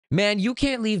Man, you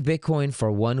can't leave Bitcoin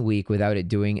for 1 week without it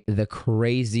doing the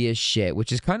craziest shit,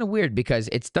 which is kind of weird because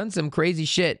it's done some crazy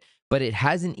shit, but it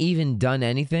hasn't even done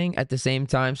anything at the same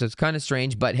time. So it's kind of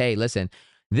strange. But hey, listen,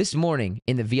 this morning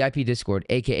in the VIP Discord,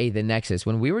 aka the Nexus,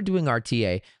 when we were doing our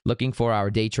TA, looking for our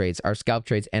day trades, our scalp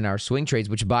trades, and our swing trades,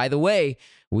 which by the way,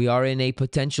 we are in a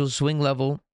potential swing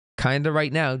level kind of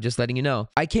right now, just letting you know,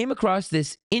 I came across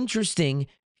this interesting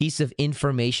piece of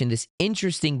information, this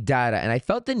interesting data, and I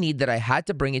felt the need that I had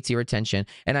to bring it to your attention,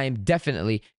 and I am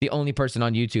definitely the only person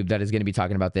on YouTube that is going to be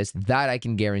talking about this, that I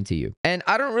can guarantee you. And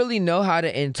I don't really know how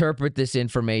to interpret this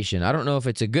information. I don't know if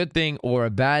it's a good thing or a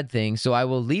bad thing, so I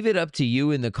will leave it up to you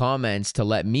in the comments to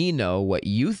let me know what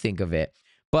you think of it.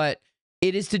 But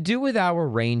it is to do with our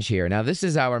range here. Now, this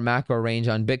is our macro range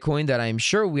on Bitcoin that I'm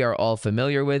sure we are all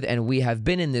familiar with, and we have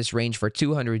been in this range for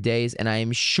 200 days, and I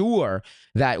am sure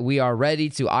that we are ready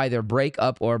to either break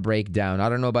up or break down. I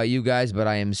don't know about you guys, but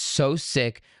I am so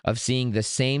sick of seeing the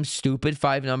same stupid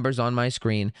 5 numbers on my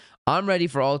screen. I'm ready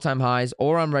for all-time highs,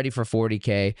 or I'm ready for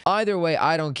 40K. Either way,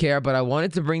 I don't care, but I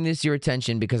wanted to bring this to your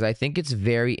attention because I think it's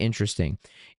very interesting.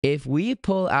 If we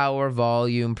pull our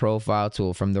volume profile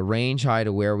tool from the range high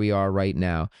to where we are right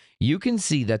now, you can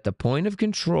see that the point of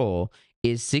control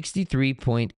is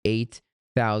 $63.8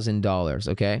 thousand,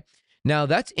 okay? Now,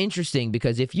 that's interesting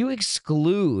because if you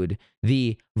exclude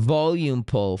the volume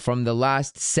pull from the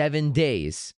last 7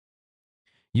 days,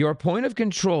 your point of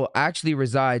control actually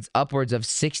resides upwards of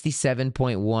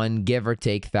 67.1, give or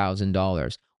take,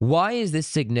 $1,000. Why is this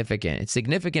significant? It's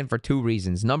significant for 2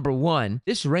 reasons. Number one,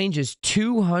 this range is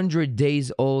 200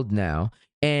 days old now,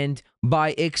 and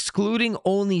by excluding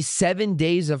only 7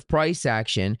 days of price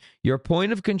action, your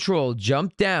point of control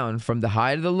jumped down from the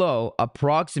high to the low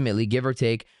approximately, give or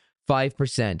take,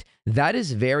 5%. That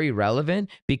is very relevant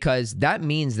because that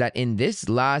means that in this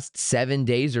last 7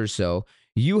 days or so,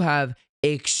 you have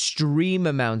extreme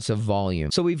amounts of volume.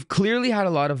 So we've clearly had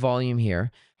a lot of volume here.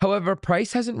 However,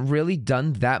 price hasn't really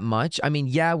done that much. I mean,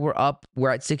 yeah, we're up. We're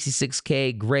at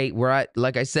 66K. Great. We're at,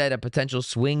 like I said, a potential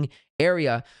swing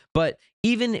area. But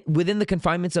even within the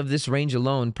confinements of this range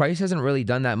alone, price hasn't really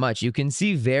done that much. You can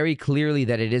see very clearly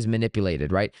that it is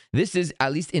manipulated, right? This is,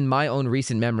 at least in my own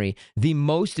recent memory, the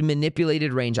most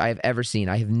manipulated range I have ever seen.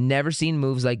 I have never seen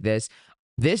moves like this.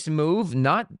 This move,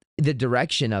 not the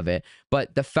direction of it,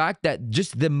 but the fact that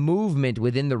just the movement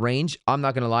within the range, I'm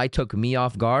not going to lie, took me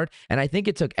off guard. And I think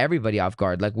it took everybody off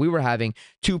guard. Like we were having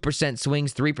 2%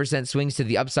 swings, 3% swings to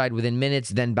the upside within minutes,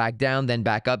 then back down, then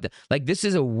back up. Like this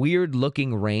is a weird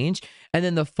looking range. And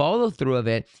then the follow through of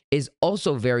it is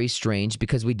also very strange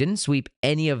because we didn't sweep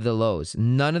any of the lows,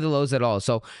 none of the lows at all.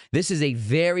 So this is a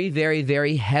very, very,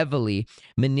 very heavily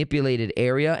manipulated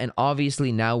area. And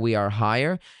obviously now we are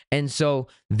higher. And so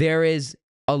there is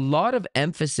a lot of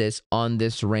emphasis on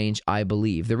this range, I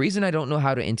believe. The reason I don't know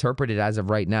how to interpret it as of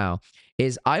right now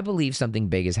is I believe something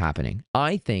big is happening.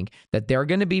 I think that they're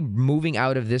going to be moving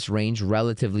out of this range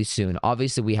relatively soon.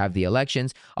 Obviously, we have the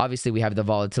elections. Obviously, we have the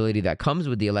volatility that comes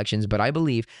with the elections. But I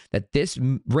believe that this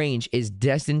range is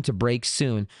destined to break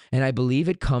soon. And I believe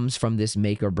it comes from this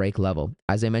make or break level.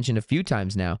 As I mentioned a few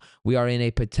times now, we are in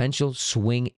a potential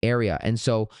swing area. And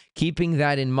so keeping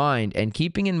that in mind and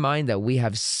keeping in mind that we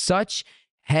have such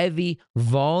heavy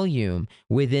volume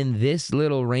within this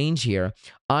little range here,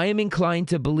 I am inclined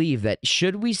to believe that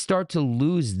should we start to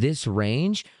lose this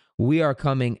range, we are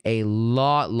coming a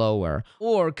lot lower.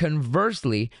 Or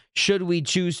conversely, should we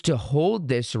choose to hold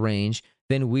this range,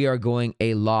 then we are going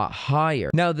a lot higher.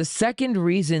 Now, the second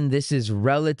reason this is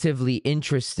relatively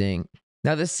interesting,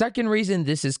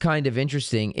 kind of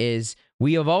interesting is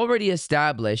we have already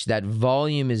established that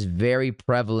volume is very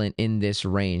prevalent in this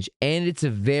range, and it's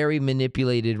a very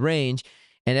manipulated range,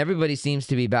 and everybody seems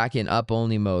to be back in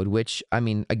up-only mode, which, I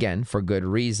mean, again, for good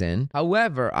reason.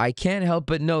 However, I can't help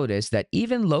but notice that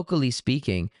even locally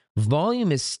speaking,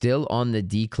 volume is still on the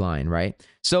decline, right?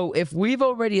 So if we've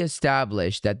already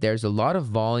established that there's a lot of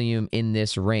volume in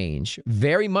this range,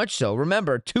 very much so,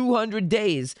 remember, 200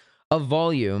 days of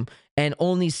volume, and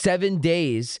only 7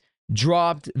 days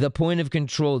dropped the point of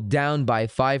control down by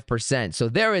 5%. So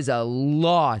there is a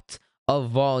lot of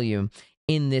volume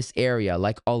in this area,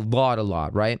 like a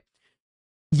lot, right?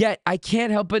 Yet I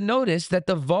can't help but notice that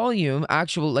the volume,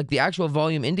 the actual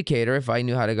volume indicator, if I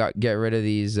knew how to get rid of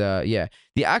these, the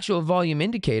actual volume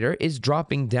indicator is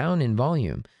dropping down in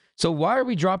volume. So why are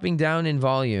we dropping down in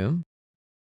volume?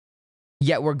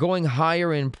 Yet we're going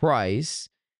higher in price.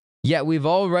 Yet we've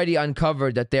already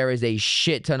uncovered that there is a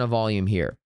shit ton of volume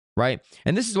here, right?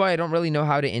 And this is why I don't really know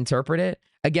how to interpret it.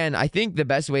 Again, I think the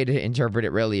best way to interpret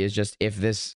it really is just if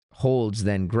this holds,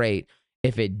 then great.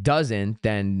 If it doesn't,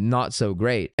 then not so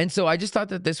great. And so I just thought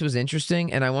that this was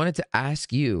interesting, and I wanted to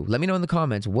ask you, let me know in the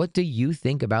comments, what do you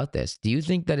think about this? Do you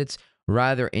think that it's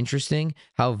rather interesting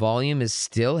how volume is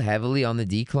still heavily on the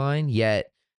decline,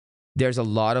 yet there's a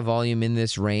lot of volume in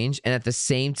this range, and at the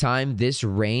same time, this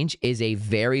range is a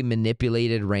very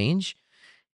manipulated range?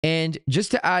 And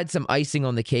just to add some icing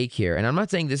on the cake here, and I'm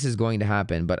not saying this is going to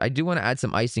happen, but I do want to add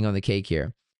some icing on the cake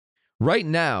here. Right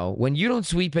now, when you don't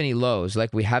sweep any lows,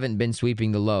 like we haven't been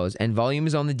sweeping the lows, and volume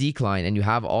is on the decline, and you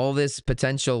have all this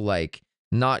potential, like,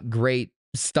 not great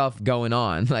stuff going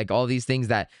on, like all these things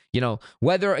that, you know,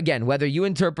 whether you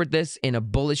interpret this in a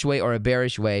bullish way or a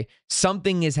bearish way,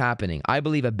 something is happening. I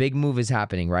believe a big move is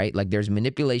happening, right? Like there's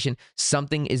manipulation,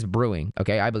 something is brewing,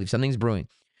 okay? I believe something's brewing.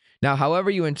 Now,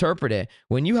 however you interpret it,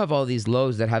 when you have all these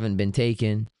lows that haven't been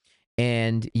taken,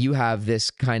 and you have this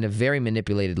kind of very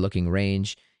manipulated looking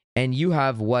range, and you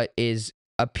have what is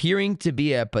appearing to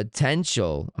be a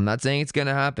potential, I'm not saying it's going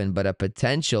to happen, but a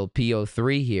potential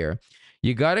PO3 here,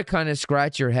 you got to kind of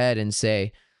scratch your head and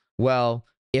say, well,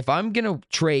 if I'm going to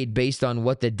trade based on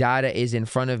what the data is in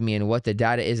front of me and what the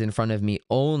data is in front of me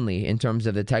only in terms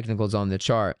of the technicals on the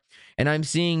chart, and I'm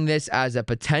seeing this as a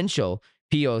potential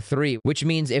PO3, which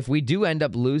means if we do end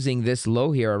up losing this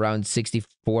low here around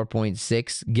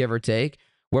 64.6, give or take,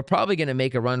 we're probably going to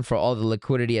make a run for all the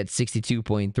liquidity at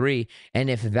 62.3. And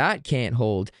if that can't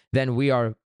hold, then we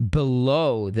are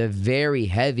below the very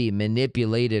heavy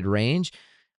manipulated range.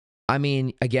 I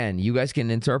mean, again, you guys can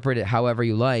interpret it however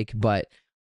you like, but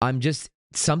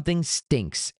something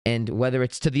stinks. And whether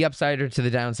it's to the upside or to the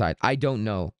downside, I don't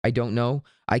know. I don't know.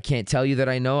 I can't tell you that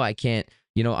I know. I can't.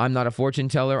 You know, I'm not a fortune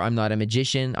teller. I'm not a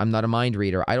magician. I'm not a mind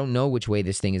reader. I don't know which way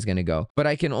this thing is going to go. But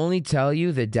I can only tell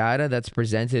you the data that's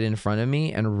presented in front of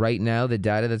me. And right now, the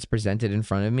data that's presented in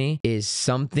front of me is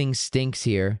something stinks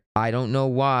here. I don't know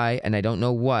why, and I don't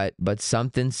know what, but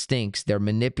something stinks. They're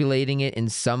manipulating it in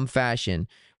some fashion.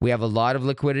 We have a lot of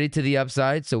liquidity to the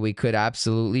upside, so we could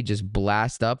absolutely just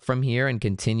blast up from here and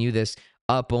continue this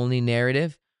up-only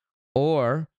narrative.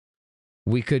 Or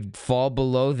we could fall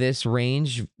below this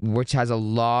range, which has a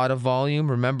lot of volume.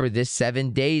 Remember, this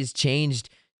 7 days changed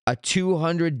a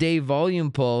 200-day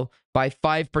volume pull by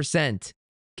 5%.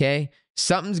 Okay?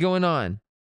 Something's going on.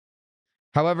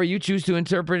 However you choose to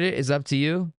interpret it is up to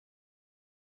you.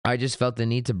 I just felt the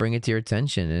need to bring it to your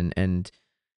attention, and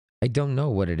I don't know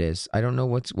what it is. I don't know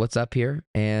what's up here,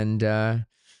 and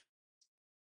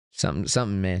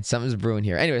something, man. Something's brewing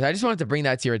here. Anyways, I just wanted to bring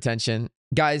that to your attention.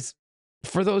 Guys,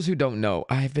 for those who don't know,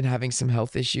 I've been having some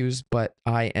health issues, but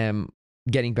I am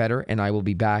getting better, and I will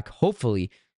be back hopefully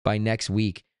by next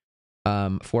week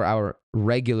for our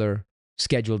regular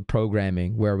scheduled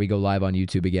programming where we go live on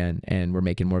YouTube again and we're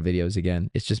making more videos again.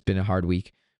 It's just been a hard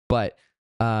week, but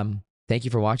thank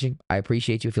you for watching. I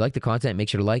appreciate you. If you like the content, make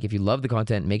sure to like. If you love the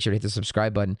content, make sure to hit the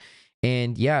subscribe button.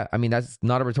 And yeah, I mean, that's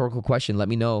not a rhetorical question. Let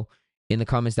me know in the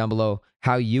comments down below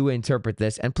how you interpret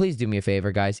this. And please do me a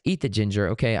favor, guys. Eat the ginger,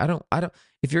 okay? I don't,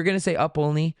 if you're going to say up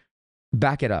only,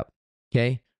 back it up,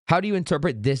 okay? How do you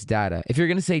interpret this data? If you're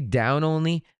going to say down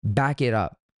only, back it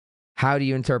up. How do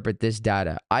you interpret this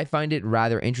data? I find it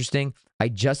rather interesting. I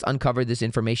just uncovered this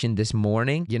information this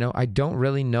morning. You know, I don't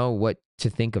really know what to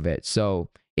think of it. So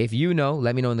if you know,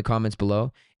 let me know in the comments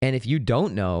below. And if you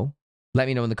don't know, let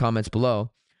me know in the comments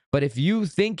below. But if you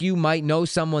think you might know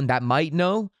someone that might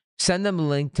know, send them a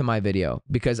link to my video,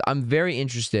 because I'm very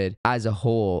interested as a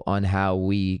whole on how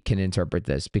we can interpret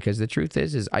this, because the truth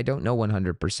is I don't know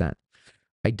 100%.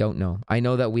 I don't know. I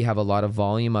know that we have a lot of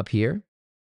volume up here.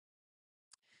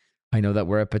 I know that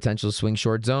we're a potential swing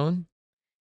short zone.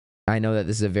 I know that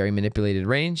this is a very manipulated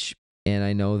range, and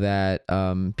I know that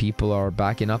people are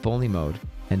backing up only mode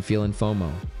and feeling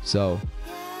FOMO. So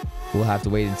we'll have to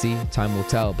wait and see. Time will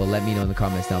tell, but let me know in the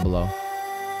comments down below.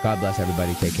 God bless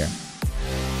everybody. Take care.